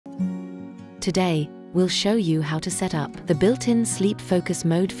Today, we'll show you how to set up the built-in Sleep Focus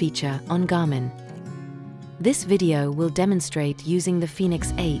Mode feature on Garmin. This video will demonstrate using the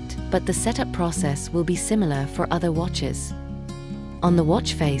Fenix 8, but the setup process will be similar for other watches. On the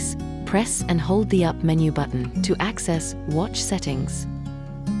watch face, press and hold the up menu button to access watch settings.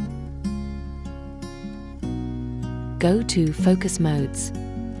 Go to Focus Modes.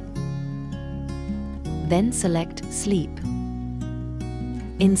 Then select Sleep.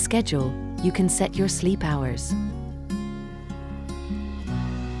 In Schedule, you can set your sleep hours.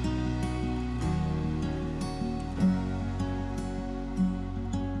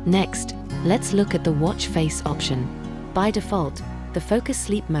 Next, let's look at the watch face option. By default, the Focus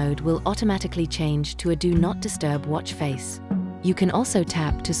Sleep mode will automatically change to a Do Not Disturb watch face. You can also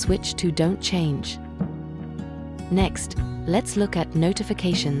tap to switch to Don't Change. Next, let's look at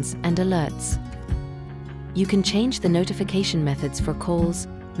notifications and alerts. You can change the notification methods for calls,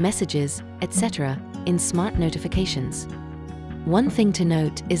 messages, etc. in Smart Notifications. One thing to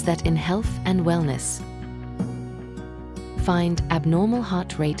note is that in Health and Wellness, find Abnormal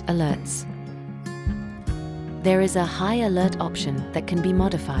Heart Rate Alerts. There is a High Alert option that can be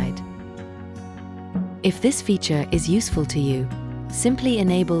modified. If this feature is useful to you, simply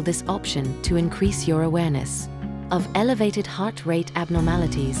enable this option to increase your awareness of elevated heart rate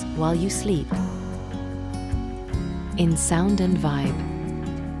abnormalities while you sleep. In Sound and Vibe,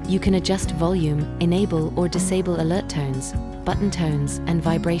 you can adjust volume, enable or disable alert tones, button tones, and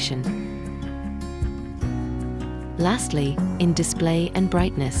vibration. Lastly, in Display and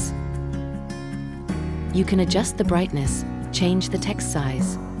Brightness, you can adjust the brightness, change the text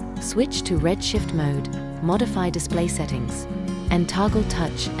size, switch to Redshift mode, modify display settings, and toggle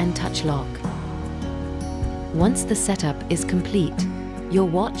touch and touch lock. Once the setup is complete, your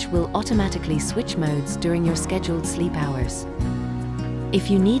watch will automatically switch modes during your scheduled sleep hours. If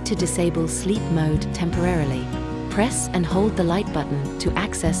you need to disable sleep mode temporarily, press and hold the light button to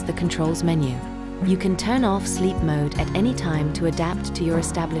access the controls menu. You can turn off sleep mode at any time to adapt to your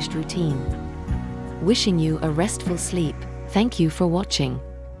established routine. Wishing you a restful sleep. Thank you for watching.